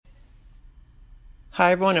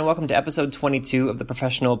Hi, everyone, and welcome to episode 22 of the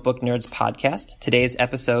Professional Book Nerds podcast. Today's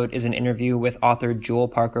episode is an interview with author Jewell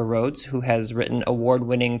Parker Rhodes, who has written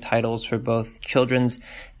award-winning titles for both children's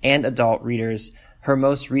and adult readers. Her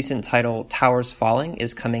most recent title, Towers Falling,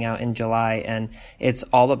 is coming out in July, and it's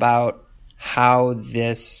all about how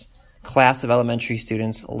this class of elementary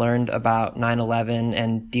students learned about 9/11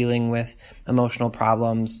 and dealing with emotional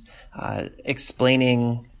problems,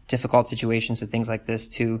 explaining difficult situations and things like this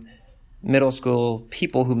to middle school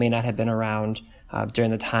people who may not have been around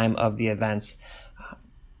during the time of the events.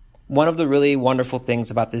 One of the really wonderful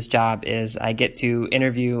things about this job is I get to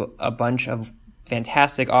interview a bunch of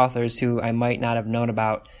fantastic authors who I might not have known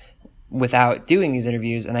about without doing these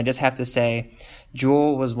interviews. And I just have to say,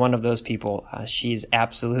 Jewell was one of those people. She's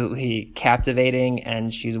absolutely captivating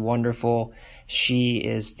and she's wonderful. She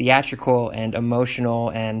is theatrical and emotional,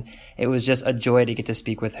 and it was just a joy to get to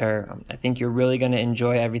speak with her. I think you're really going to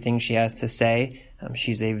enjoy everything she has to say.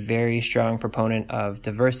 She's a very strong proponent of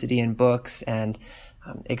diversity in books and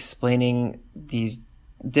explaining these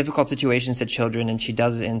difficult situations to children, and she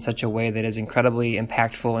does it in such a way that is incredibly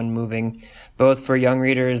impactful and moving, both for young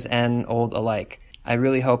readers and old alike. I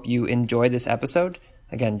really hope you enjoyed this episode.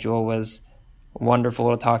 Again, Jewell was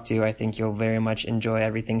wonderful to talk to. I think you'll very much enjoy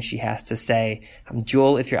everything she has to say.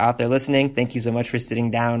 Jewell, if you're out there listening, thank you so much for sitting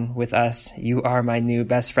down with us. You are my new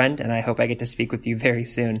best friend, and I hope I get to speak with you very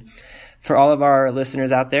soon. For all of our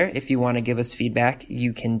listeners out there, if you want to give us feedback,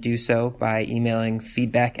 you can do so by emailing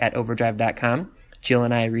feedback@overdrive.com. Jill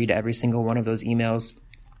and I read every single one of those emails.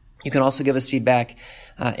 You can also give us feedback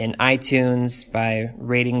in iTunes by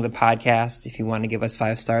rating the podcast. If you want to give us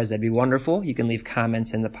 5 stars, that'd be wonderful. You can leave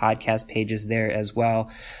comments in the podcast pages there as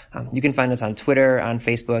well. You can find us on Twitter, on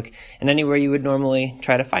Facebook, and anywhere you would normally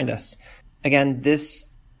try to find us. Again, this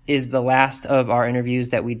is the last of our interviews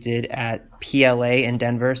that we did at PLA in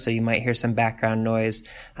Denver, so you might hear some background noise,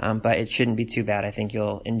 but it shouldn't be too bad. I think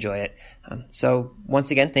you'll enjoy it. So once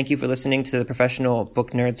again, thank you for listening to the Professional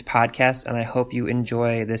Book Nerds podcast, and I hope you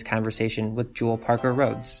enjoy this conversation with Jewell Parker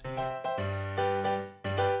Rhodes.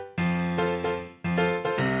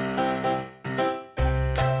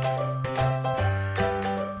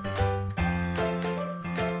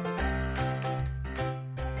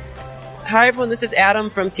 Hi, everyone. This is Adam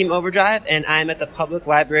from Team Overdrive, and I'm at the Public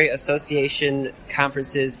Library Association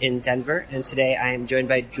conferences in Denver. And today I am joined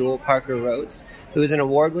by Jewell Parker Rhodes, who is an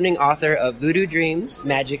award-winning author of Voodoo Dreams,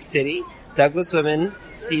 Magic City, Douglas Women,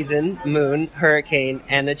 Season, Moon, Hurricane,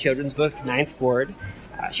 and the children's book Ninth Ward.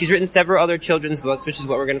 She's written several other children's books, which is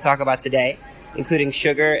what we're going to talk about today, including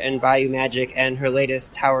Sugar and Bayou Magic, and her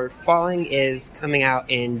latest, Towers Falling, is coming out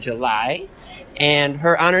in July. And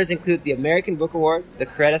her honors include the American Book Award, the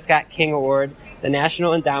Coretta Scott King Award, the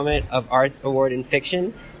National Endowment of Arts Award in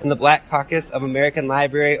Fiction, and the Black Caucus of American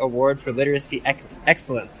Library Award for Literacy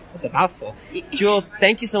Excellence. That's a mouthful. Jewell,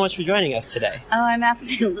 thank you so much for joining us today. Oh, I'm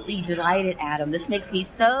absolutely delighted, Adam. This makes me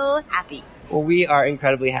so happy. Well, we are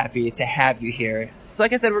incredibly happy to have you here. So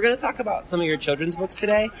like I said, we're going to talk about some of your children's books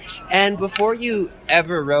today. And before you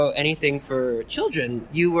ever wrote anything for children,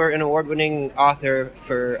 you were an award-winning author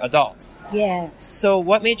for adults. Yes. So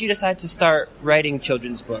what made you decide to start writing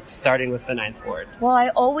children's books, starting with the Ninth Ward? Well, I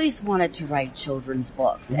always wanted to write children's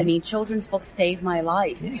books. I mean, children's books saved my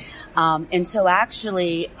life. And so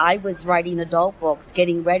actually, I was writing adult books,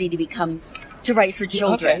 getting ready to write for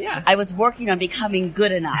children. Okay, yeah. I was working on becoming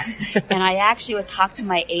good enough. And I actually would talk to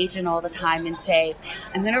my agent all the time and say,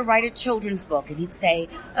 I'm going to write a children's book. And he'd say,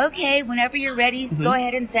 okay, whenever you're ready, go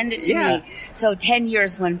ahead and send it to me. So 10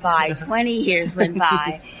 years went by, 20 years went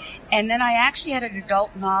by. And then I actually had an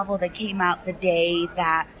adult novel that came out the day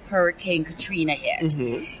that Hurricane Katrina hit.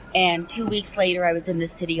 And 2 weeks later, I was in the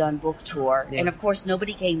city on book tour. And of course,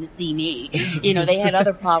 nobody came to see me. You know, they had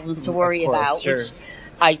other problems to worry about, which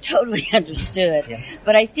I totally understood.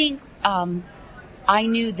 But I think I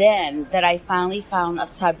knew then that I finally found a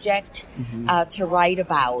subject to write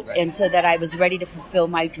about, and so that I was ready to fulfill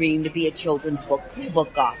my dream to be a children's book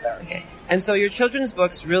author. Okay. And so your children's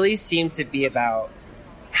books really seem to be about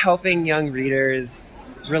helping young readers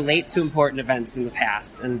relate to important events in the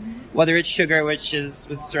past. And whether it's Sugar, which is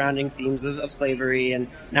with surrounding themes of slavery, and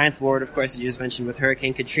Ninth Ward, of course, as you just mentioned, with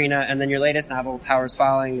Hurricane Katrina, and then your latest novel, Towers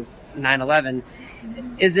Falling, is 9/11.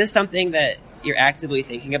 Is this something that you're actively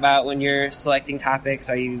thinking about when you're selecting topics?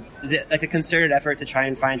 Is it like a concerted effort to try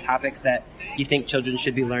and find topics that you think children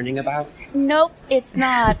should be learning about? Nope, it's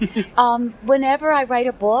not. Whenever I write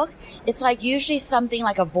a book, it's like usually something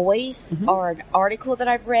like a voice or an article that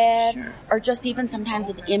I've read, or just even sometimes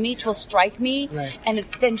an image will strike me, and it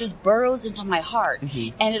then just burrows into my heart,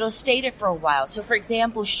 and it'll stay there for a while. So, for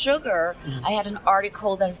example, sugar, I had an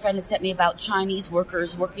article that a friend had sent me about Chinese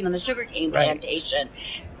workers working on the sugarcane plantation,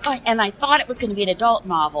 and I thought it was going to be an adult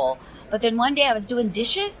novel. But then one day I was doing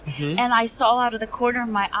dishes, and I saw out of the corner of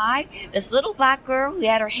my eye this little black girl who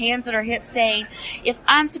had her hands on her hips saying, if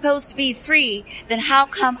I'm supposed to be free, then how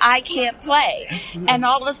come I can't play? And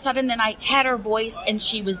all of a sudden then I had her voice and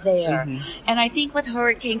she was there. And I think with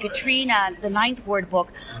Hurricane Katrina, the Ninth Ward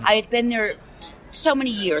book, I had been there so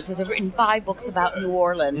many years, because I've written 5 books about New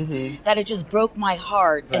Orleans, that it just broke my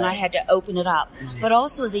heart, and I had to open it up. But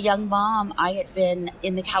also as a young mom, I had been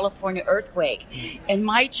in the California earthquake, and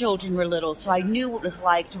my children were little, so I knew what it was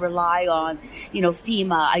like to rely on,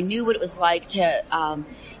 FEMA. I knew what it was like to,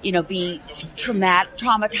 be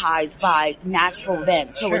traumatized by natural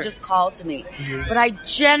events. So it just called to me. But I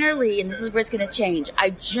generally, and this is where it's going to change, I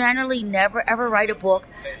generally never ever write a book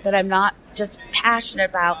that I'm not just passionate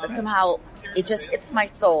about, that somehow it just hits my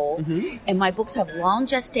soul. And my books have long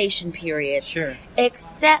gestation periods,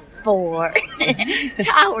 except for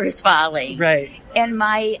Towers Falling. Right. And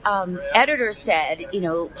my editor said,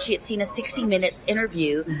 she had seen a 60 Minutes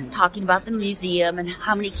interview talking about the museum and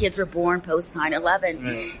how many kids were born post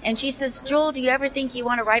 9/11. And she says, Jewell, do you ever think you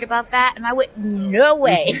want to write about that? And I went, no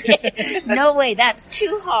way. No way. That's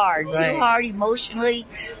too hard. Too hard emotionally,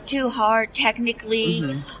 too hard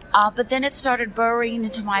technically. But then it started burrowing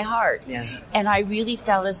into my heart. And I really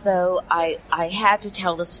felt as though I had to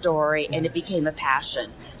tell the story, and it became a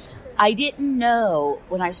passion. I didn't know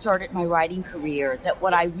when I started my writing career that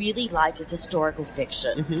what I really like is historical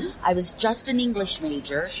fiction. I was just an English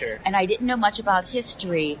major, and I didn't know much about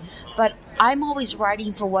history, but I'm always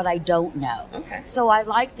writing for what I don't know. So I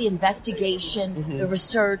like the investigation, the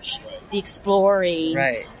research, the exploring,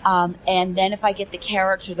 and then if I get the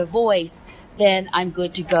character, the voice, then I'm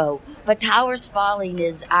good to go. But Towers Falling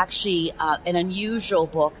is actually an unusual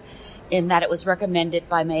book in that it was recommended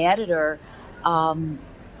by my editor,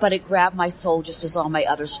 but it grabbed my soul just as all my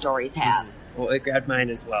other stories have. Well, it grabbed mine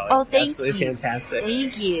as well. It's absolutely fantastic.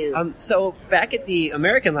 Thank you. So back at the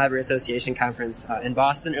American Library Association conference in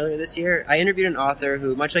Boston earlier this year, I interviewed an author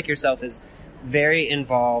who, much like yourself, is very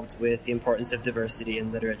involved with the importance of diversity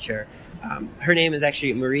in literature. Her name is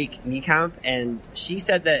actually Marieke Niekamp, and she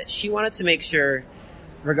said that she wanted to make sure,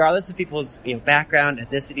 regardless of people's background,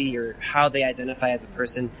 ethnicity, or how they identify as a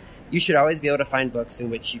person, you should always be able to find books in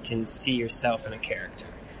which you can see yourself in a character.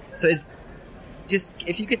 So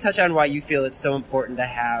if you could touch on why you feel it's so important to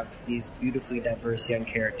have these beautifully diverse young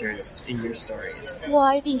characters in your stories. Well,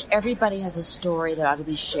 I think everybody has a story that ought to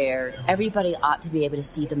be shared. Everybody ought to be able to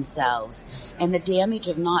see themselves. And the damage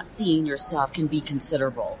of not seeing yourself can be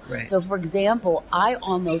considerable. So, for example, I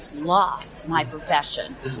almost lost my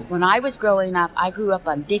profession. When I was growing up, I grew up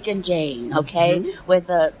on Dick and Jane, with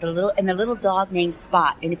the little dog named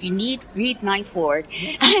Spot. And if you read Ninth Ward,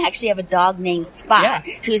 I actually have a dog named Spot,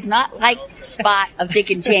 who's not like Spot of Dick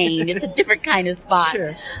and Jane. It's a different kind of Spot.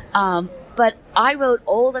 But I wrote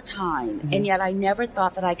all the time, and yet I never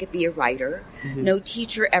thought that I could be a writer. No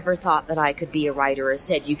teacher ever thought that I could be a writer or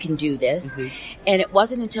said, you can do this. And it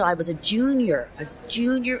wasn't until I was a junior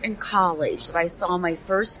in college, that I saw my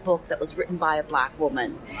first book that was written by a black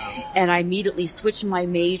woman. And I immediately switched my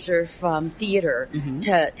major from theater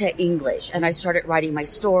to English, and I started writing my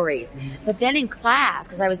stories. But then in class,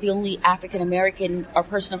 because I was the only African American or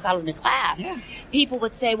person of color in the class, people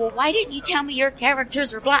would say, well, why didn't you tell me your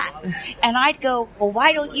characters are black? And I'd go, well,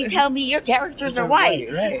 why don't you tell me your characters are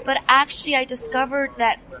white? But actually, I discovered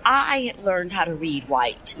that I had learned how to read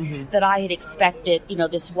white, that I had expected,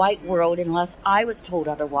 this white world, unless I was told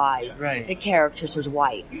otherwise, the characters was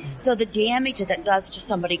white. So the damage that does to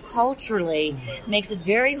somebody culturally makes it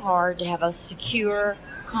very hard to have a secure,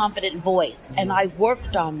 confident voice. And I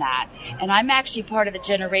worked on that. And I'm actually part of the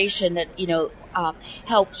generation that,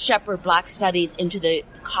 helped shepherd Black studies into the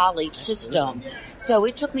college system. So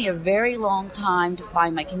it took me a very long time to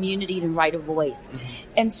find my community and write a voice.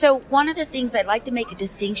 And so one of the things I'd like to make a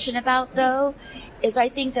distinction about, though, is I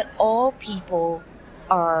think that all people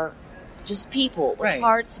are just people with right.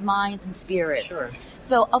 hearts, minds, and spirits. Sure.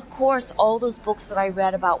 So, of course, all those books that I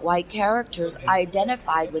read about white characters, I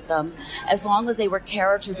identified with them as long as they were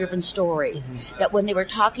character-driven stories. Mm-hmm. That when they were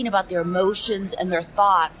talking about their emotions and their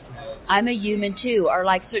thoughts, I'm a human too. Or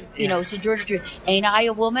like, Sojourner Truth, ain't I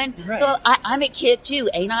a woman? Right. So I'm a kid too.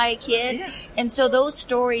 Ain't I a kid? Yeah. And so those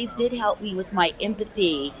stories did help me with my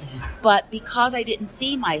empathy. But because I didn't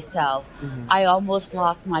see myself, I almost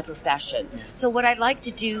lost my profession. So what I'd like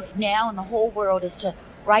to do now in the whole world is to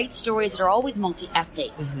write stories that are always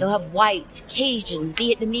multi-ethnic. They'll have whites, Cajuns,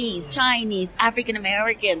 Vietnamese, Chinese, African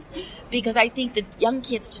Americans, because I think that young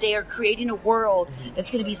kids today are creating a world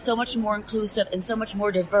that's going to be so much more inclusive and so much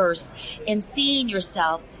more diverse. And seeing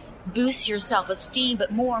yourself boosts your self-esteem,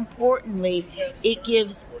 but more importantly, it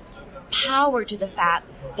gives power to the fact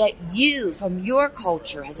that you, from your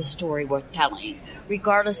culture, has a story worth telling,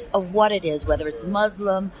 regardless of what it is, whether it's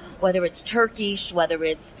Muslim, whether it's Turkish, whether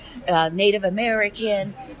it's Native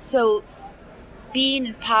American. So being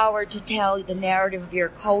empowered to tell the narrative of your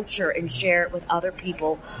culture and share it with other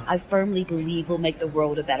people, I firmly believe will make the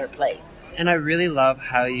world a better place. And I really love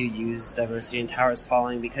how you use diversity in Towers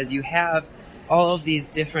Falling, because you have all of these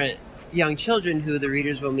different young children who the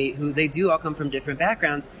readers will meet, who they do all come from different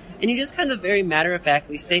backgrounds, and you just kind of very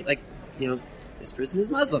matter-of-factly state, like, this person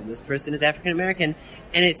is Muslim, this person is African American,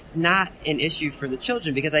 and it's not an issue for the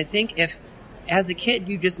children, because I think if, as a kid,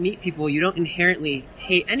 you just meet people, you don't inherently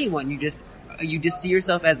hate anyone, you just see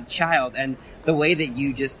yourself as a child, and the way that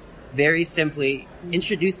you just very simply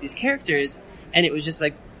introduce these characters, and it was just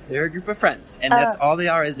like, they're a group of friends, and that's all they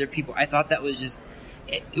are, is they're people. I thought that was just...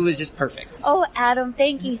 It was just perfect. Oh, Adam,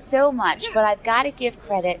 thank you so much. But I've got to give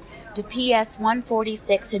credit to PS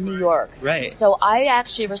 146 in New York. Right. So I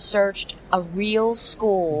actually researched a real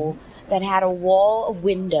school that had a wall of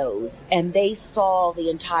windows, and they saw the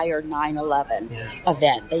entire 9/11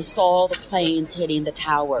 event. They saw the planes hitting the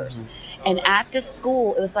towers. And at this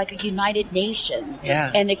school, it was like a United Nations.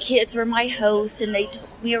 Yeah. And the kids were my hosts, and they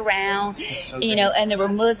took me around, and there were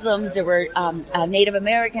Muslims, there were Native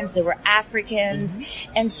Americans, there were Africans.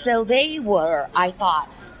 And so they were, I thought,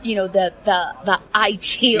 the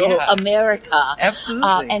ideal America.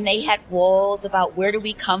 Absolutely. And they had walls about where do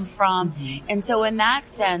we come from. And so in that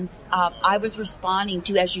sense, I was responding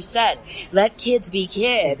to, as you said, let kids be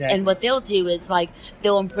kids. Exactly. And what they'll do is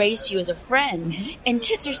they'll embrace you as a friend. And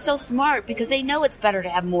kids are so smart because they know it's better to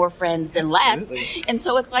have more friends than less. And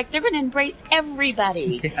so it's like they're going to embrace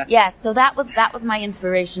everybody. Yes. So that was my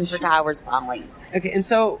inspiration for Towers Falling. Okay. And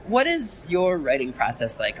so what is your writing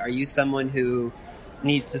process like? Are you someone who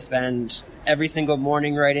needs to spend every single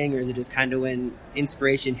morning writing, or is it just kind of when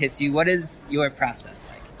inspiration hits you? What is your process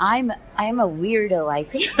like? I'm a weirdo, I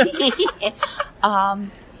think.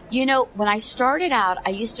 When I started out, I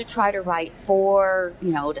used to try to write 4,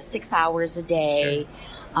 to 6 hours a day.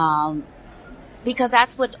 Because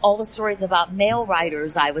that's what all the stories about male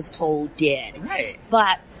writers, I was told, did. Right.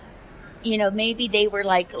 But maybe they were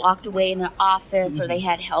locked away in an office, or they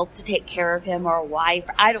had help to take care of him, or a wife.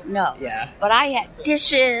 I don't know. Yeah. But I had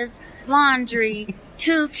dishes, laundry,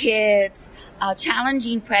 2 kids,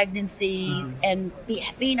 challenging pregnancies, and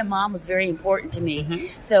being a mom was very important to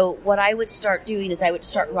me. So what I would start doing is I would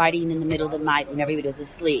start writing in the middle of the night when everybody was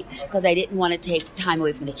asleep, because I didn't want to take time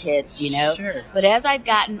away from the kids, Sure. But as I've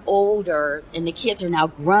gotten older and the kids are now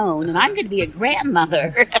grown and I'm going to be a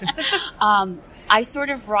grandmother, I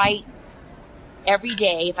sort of write every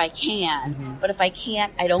day if I can, but if I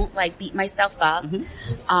can't, I don't beat myself up.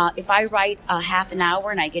 If I write a half an hour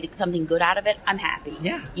and I get something good out of it, I'm happy.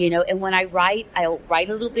 And when I write, I'll write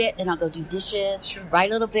a little bit, then I'll go do dishes, write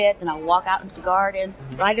a little bit, then I'll walk out into the garden,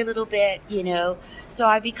 write a little bit, So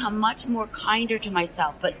I become much more kinder to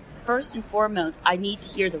myself. But first and foremost, I need to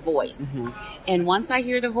hear the voice. And once I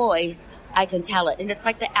hear the voice, I can tell it. And it's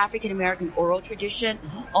like the African American oral tradition.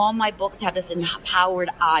 All my books have this empowered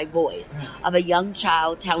I voice of a young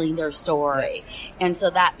child telling their story. And so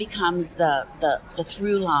that becomes the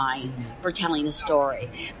through line for telling a story.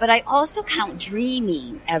 But I also count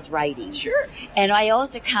dreaming as writing. And I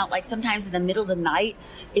also count, sometimes in the middle of the night,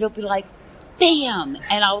 it'll be bam!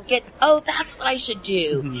 And I'll get, that's what I should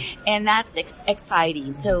do. And that's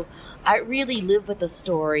exciting. So I really live with the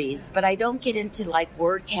stories, but I don't get into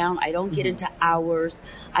word count. I don't get into hours.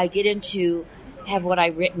 I get into have what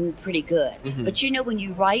I've written pretty good. But when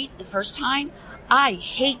you write the first time, I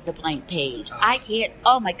hate the blank page. I can't,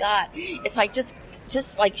 oh my God. It's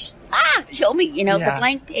kill me, the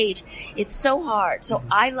blank page. It's so hard. So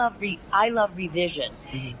I love revision.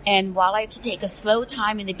 And while I can take a slow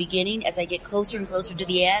time in the beginning, as I get closer and closer to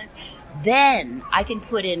the end, then I can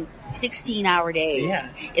put in 16-hour days.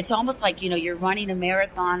 Yeah. It's almost like, you're running a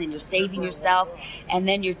marathon and you're saving yourself, and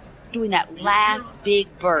then you're doing that last big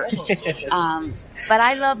burst. But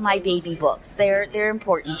I love my baby books. They're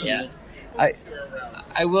important to me.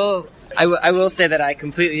 I will say that I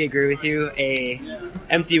completely agree with you. A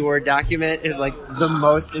empty Word document is like the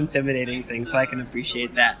most intimidating thing, so I can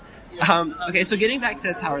appreciate that. Okay, so getting back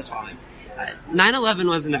to Towers Falling. 9/11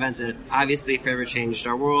 was an event that obviously forever changed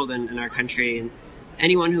our world and our country, and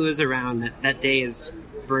anyone who was around that day is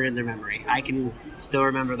burned in their memory. I can still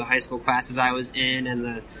remember the high school classes I was in and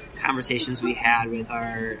the conversations we had with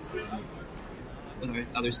our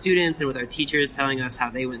other students and with our teachers telling us how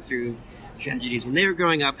they went through tragedies when they were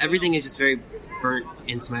growing up. Everything is just very burnt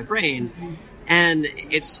into my brain. And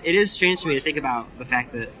it is strange to me to think about the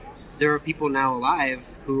fact that there are people now alive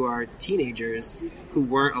who are teenagers who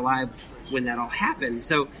weren't alive when that all happened.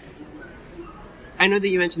 So I know that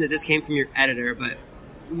you mentioned that this came from your editor, but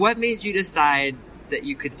what made you decide that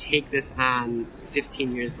you could take this on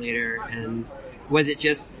 15 years later? And was it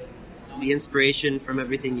just the inspiration from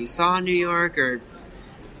everything you saw in New York, or...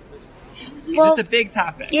 Well, it's a big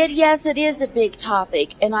topic. Yes, it is a big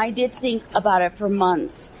topic. And I did think about it for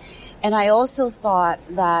months. And I also thought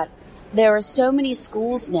that there are so many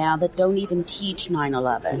schools now that don't even teach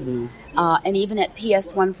 9/11. And even at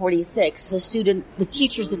PS 146, the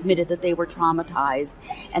teachers admitted that they were traumatized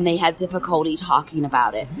and they had difficulty talking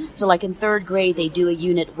about it. So like in third grade, they do a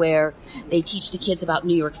unit where they teach the kids about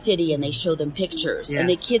New York City and they show them pictures. And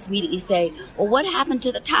the kids immediately say, well, what happened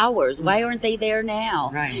to the towers? Why aren't they there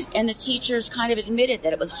now? Right. And the teachers kind of admitted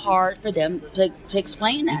that it was hard for them to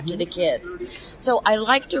explain that to the kids. So I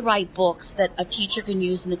like to write books that a teacher can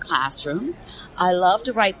use in the classroom. I love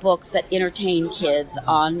to write books that entertain kids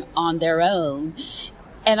on their own.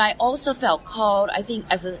 And I also felt called, I think,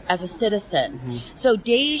 as a citizen. So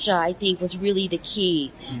Deja, I think, was really the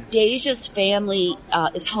key. Deja's family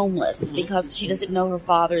is homeless because she doesn't know her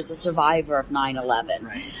father is a survivor of 9/11.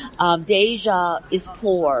 Right. Deja is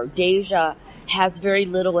poor. Deja has very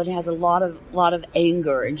little and has a lot of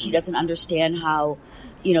anger, and she doesn't understand how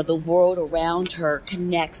the world around her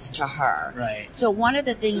connects to her. Right. So one of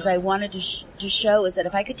the things I wanted to show is that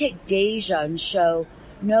if I could take Deja and show,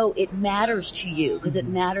 no, it matters to you because it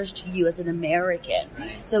matters to you as an American.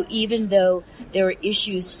 So even though there are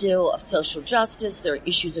issues still of social justice, there are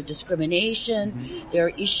issues of discrimination, there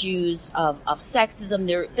are issues of sexism,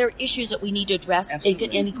 there are issues that we need to address,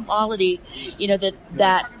 inequality,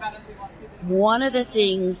 that one of the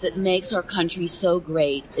things that makes our country so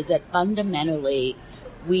great is that fundamentally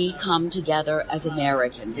we come together as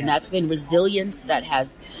Americans. And that's been resilience that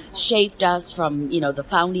has shaped us from, the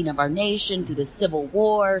founding of our nation, through the Civil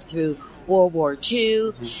War, through World War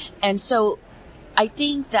II. And so I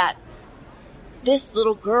think that this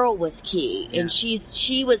little girl was key. And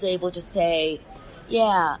she was able to say,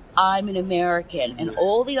 yeah, I'm an American. And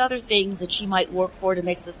all the other things that she might work for to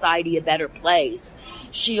make society a better place,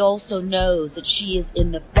 she also knows that she is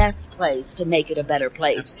in the best place to make it a better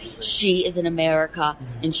place. Absolutely. She is in America,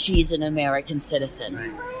 and she's an American citizen.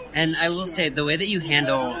 Right. And I will say, the way that you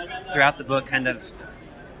handle throughout the book kind of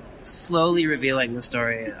slowly revealing the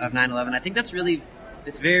story of 9/11, I think it's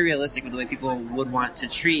very realistic with the way people would want to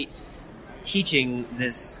treat teaching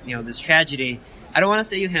this tragedy. I don't want to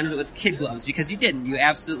say you handled it with kid gloves, because you didn't. You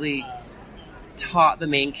absolutely taught the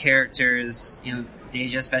main characters,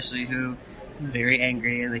 Deja especially, who very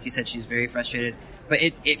angry, and like you said, she's very frustrated. But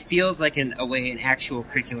it feels like in a way an actual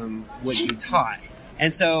curriculum would be taught.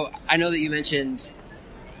 And so I know that you mentioned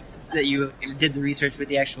that you did the research with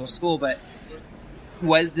the actual school, but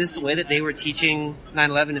was this the way that they were teaching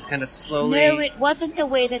 9/11, is kind of slowly? No, it wasn't the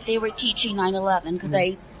way that they were teaching 9/11, because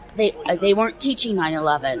they weren't teaching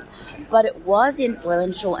 9/11, but it was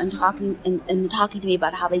influential in talking to me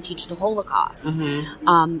about how they teach the Holocaust.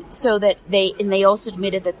 So that they also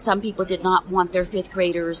admitted that some people did not want their fifth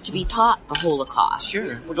graders to be taught the Holocaust.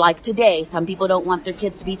 Sure. Like today, some people don't want their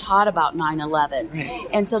kids to be taught about 9/11. Right.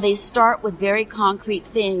 And so they start with very concrete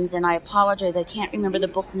things, and I apologize, I can't remember the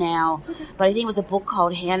book now, but I think it was a book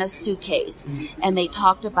called Hannah's Suitcase. And they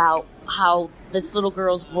talked about how this little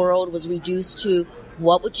girl's world was reduced to,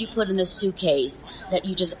 what would you put in a suitcase that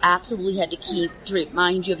you just absolutely had to keep to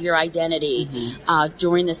remind you of your identity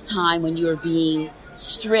during this time when you were being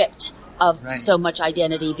stripped of so much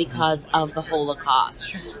identity because of the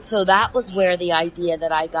Holocaust. So that was where the idea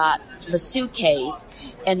that I got the suitcase,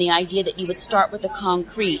 and the idea that you would start with the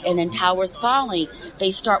concrete. And in Towers Falling, they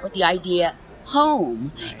start with the idea,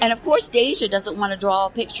 home. Right. And of course, Deja doesn't want to draw a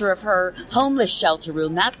picture of her homeless shelter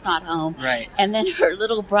room. That's not home. Right. And then her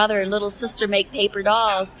little brother and little sister make paper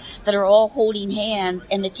dolls that are all holding hands.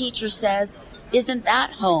 And the teacher says, isn't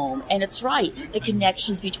that home? And it's right. The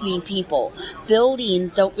connections between people.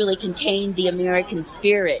 Buildings don't really contain the American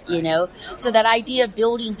spirit, you know? So that idea of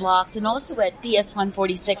building blocks, and also at PS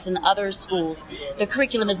 146 and other schools, the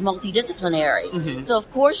curriculum is multidisciplinary. Mm-hmm. So of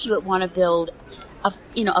course you would want to build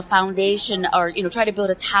a foundation, or, try to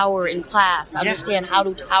build a tower in class to understand how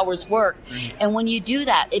do towers work. Mm-hmm. And when you do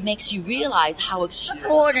that, it makes you realize how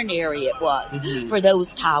extraordinary it was for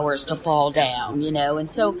those towers to fall down, And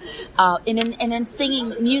so, and in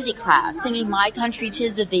singing music class, singing My Country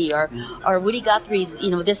 'Tis of Thee, or Woody Guthrie's,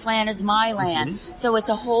 This Land Is My Land. Mm-hmm. So it's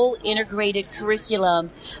a whole integrated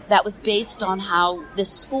curriculum that was based on how the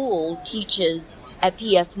school teaches at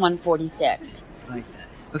PS 146. I like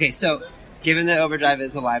that. Okay, so given that Overdrive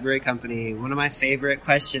is a library company, one of my favorite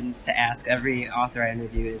questions to ask every author I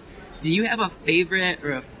interview is, do you have a favorite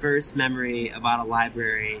or a first memory about a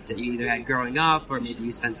library that you either had growing up or maybe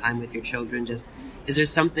you spent time with your children? Is there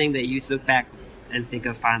something that you look back and think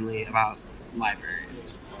of fondly about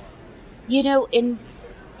libraries?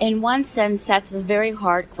 In one sense, that's a very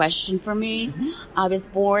hard question for me. Mm-hmm. I was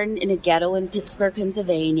born in a ghetto in Pittsburgh,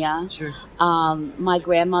 Pennsylvania. Sure. My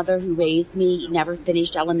grandmother, who raised me, never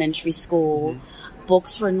finished elementary school. Mm-hmm.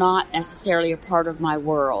 Books were not necessarily a part of my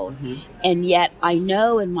world. Mm-hmm. And yet I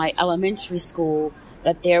know in my elementary school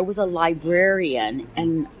that there was a librarian,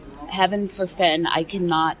 and heaven forfend, I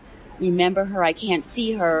cannot remember her. I can't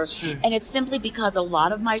see her. Sure. And it's simply because a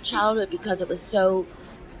lot of my childhood, because it was so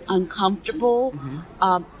uncomfortable,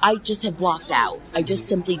 I just have blocked out. I just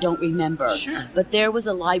simply don't remember. Sure. But there was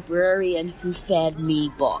a librarian who fed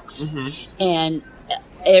me books. And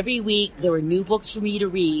every week there were new books for me to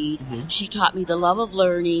read. She taught me the love of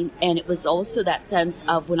learning, and it was also that sense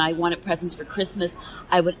of when I wanted presents for Christmas,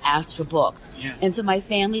 I would ask for books. Yeah. And so my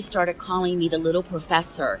family started calling me the little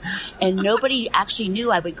professor. And nobody actually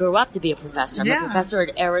knew I would grow up to be a professor. I'm a professor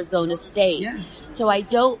at Arizona State. Yeah. So I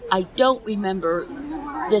don't remember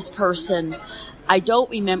this person. I don't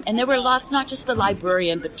remember. And there were lots, not just the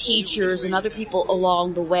librarian, but teachers and other people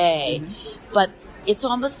along the way. But it's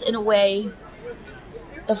almost in a way,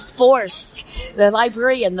 the force, the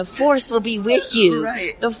librarian, the force will be with you.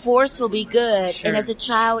 Right. The force will be good. Sure. And as a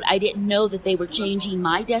child, I didn't know that they were changing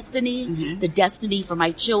my destiny, the destiny for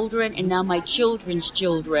my children, and now my children's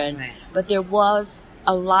children. Right. But there was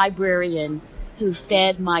a librarian who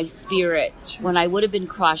fed my spirit when I would have been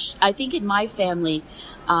crushed. I think in my family,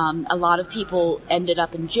 a lot of people ended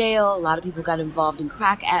up in jail. A lot of people got involved in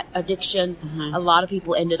crack addiction. A lot of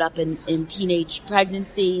people ended up in teenage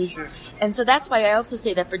pregnancies. Sure. And so that's why I also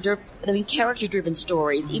say that for character-driven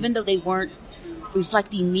stories, even though they weren't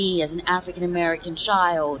reflecting me as an African-American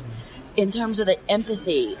child, in terms of the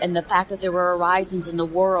empathy and the fact that there were horizons in the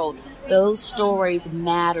world, those stories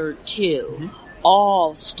matter too.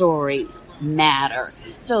 All stories matter.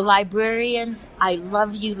 So librarians, I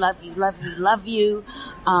love you, love you, love you, love you.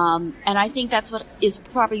 And I think that's what is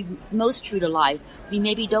probably most true to life. We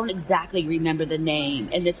maybe don't exactly remember the name.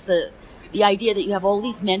 And it's the idea that you have all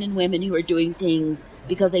these men and women who are doing things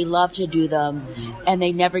because they love to do them, and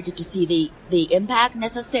they never get to see the impact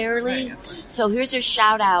necessarily. Right. So here's a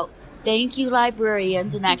shout out. Thank you,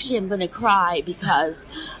 librarians. And actually I'm going to cry because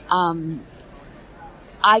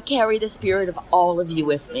I carry the spirit of all of you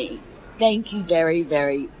with me. Thank you very,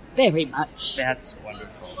 very, very much. That's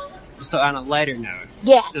wonderful. So on a lighter note.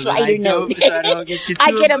 Yes, lighter note. So I don't get you too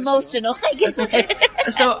I get emotional.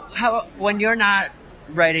 So when you're not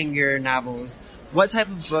writing your novels, what type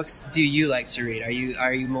of books do you like to read?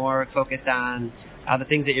 Are you more focused on the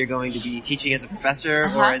things that you're going to be teaching as a professor,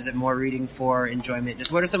 or is it more reading for enjoyment? Just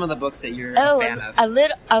what are some of the books that you're a fan of?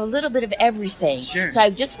 A little bit of everything. Sure. So I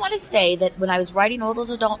just want to say that when I was writing all those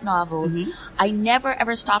adult novels, I never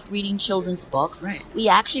ever stopped reading children's books. Right. We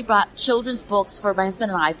actually brought children's books for my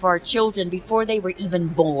husband and I, for our children, before they were even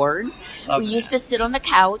born. We used to sit on the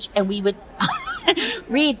couch and we would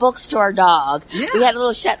read books to our dog. Yeah. We had a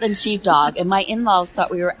little Shetland sheepdog, and my in-laws thought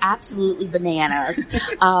we were absolutely bananas.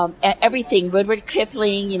 Everything, Rudyard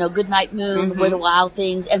Kipling, Goodnight Moon, Where the Wild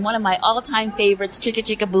Things, and one of my all-time favorites, Chicka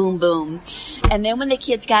Chicka Boom Boom. And then when the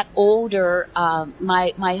kids got older,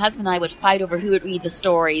 my husband and I would fight over who would read the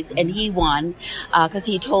stories, and he won because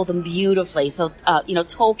he told them beautifully. So,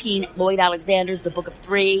 Tolkien, Lloyd Alexander's The Book of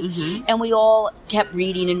Three, and we all kept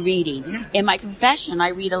reading and reading. Yeah. In my profession, I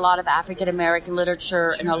read a lot of African American American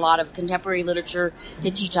literature and a lot of contemporary literature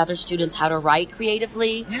to teach other students how to write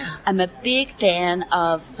creatively. Yeah. I'm a big fan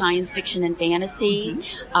of science fiction and fantasy.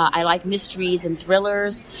 I like mysteries and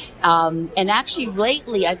thrillers. And actually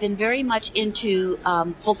lately I've been very much into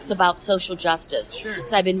books about social justice. Sure.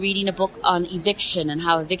 So I've been reading a book on eviction and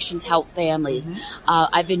how evictions help families.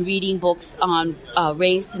 I've been reading books on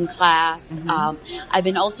race and class. I've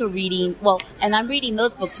been also reading, and I'm reading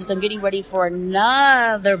those books because I'm getting ready for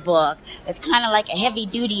another book. It's kind of like a heavy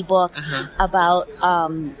duty book about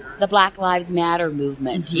the Black Lives Matter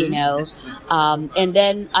movement, you know. And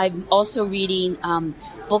then I'm also reading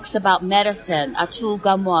books about medicine, Atul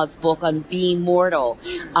Gamwad's book on being mortal,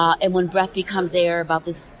 and When Breath Becomes Air, about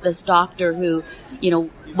this doctor who, you know,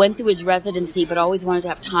 went through his residency but always wanted to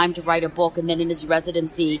have time to write a book, and then in his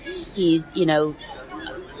residency he's, you know,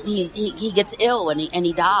 he gets ill and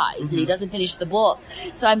he dies and he doesn't finish the book.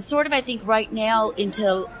 So I'm sort of, I think, right now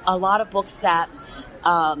into a lot of books that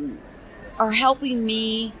are helping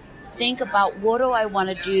me think about what do I want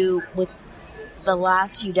to do with the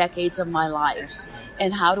last few decades of my life,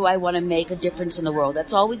 and how do I want to make a difference in the world.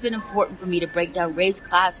 That's always been important for me, to break down race,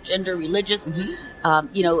 class, gender, religious,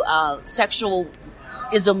 sexual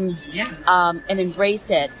isms, and embrace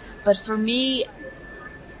it. But for me,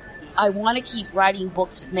 I want to keep writing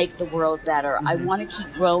books that make the world better. I want to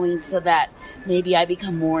keep growing so that maybe I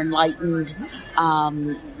become more enlightened,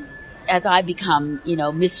 as I become, you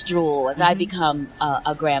know, Miss Jewell, as I become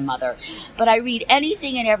a grandmother. But I read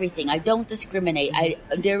anything and everything. I don't discriminate.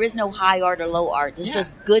 There is no high art or low art. It's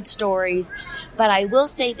just good stories. But I will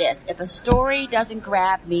say this. If a story doesn't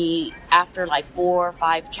grab me after like 4 or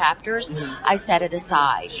 5 chapters, I set it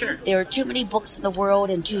aside. Sure. There are too many books in the world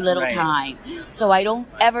and too little time. So I don't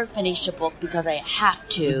ever finish a book because I have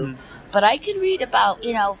to. But I can read about,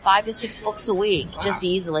 5 to 6 books a week just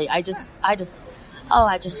easily. I just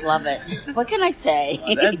love it. What can I say?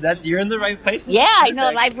 That's you're in the right place. Yeah, I know,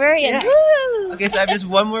 librarian. Yeah. Woo! Okay, so I have just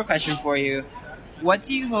one more question for you. What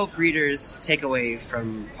do you hope readers take away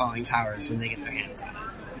from Falling Towers when they get their hands on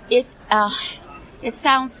it? It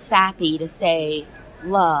sounds sappy to say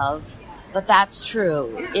love, but that's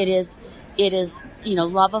true. It is,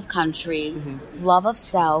 love of country, love of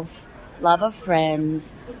self, love of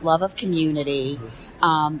friends, love of community,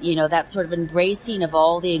 that sort of embracing of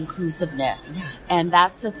all the inclusiveness. And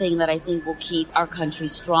that's the thing that I think will keep our country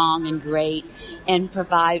strong and great and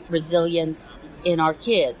provide resilience in our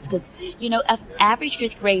kids. Because, average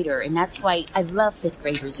 5th grader, and that's why I love 5th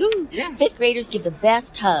graders. Ooh, 5th graders give the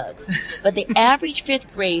best hugs. But the average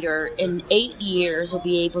 5th grader in 8 years will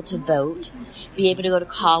be able to vote, be able to go to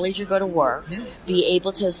college or go to work, be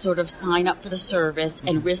able to sort of sign up for the service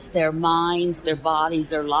and risk their minds, their bodies,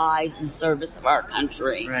 their lives in service of our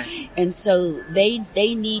country. Right. And so they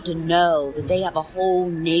need to know that they have a whole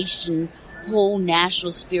nation, whole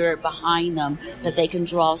national spirit behind them that they can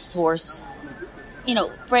draw strength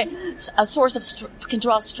from. It's a source of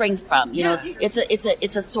strength.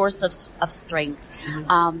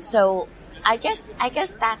 So I guess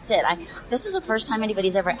that's it. This is the first time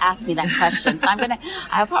anybody's ever asked me that question, so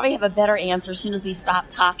I'll probably have a better answer as soon as we stop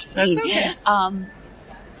talking. That's okay.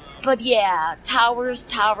 But yeah, Towers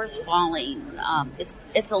Falling.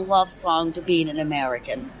 It's a love song to being an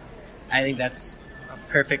American. I think that's a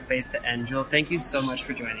perfect place to end. Jewell, thank you so much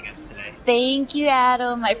for joining us today. Thank you,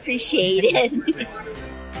 Adam. I appreciate it.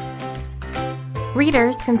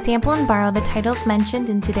 Readers can sample and borrow the titles mentioned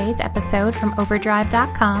in today's episode from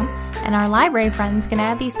Overdrive.com, and our library friends can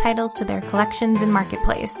add these titles to their collections in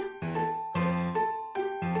Marketplace.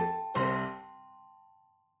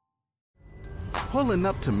 Pulling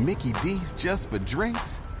up to Mickey D's just for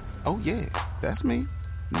drinks? Oh yeah, that's me.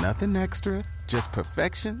 Nothing extra, just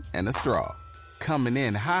perfection and a straw. Coming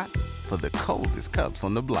in hot for the coldest cups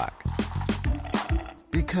on the block.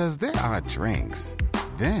 Because there are drinks.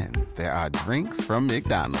 Then there are drinks from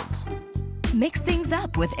McDonald's. Mix things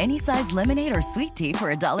up with any size lemonade or sweet tea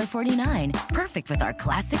for $1.49. Perfect with our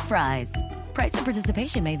classic fries. Price and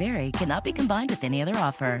participation may vary. Cannot be combined with any other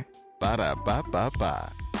offer.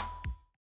 Ba-da-ba-ba-ba.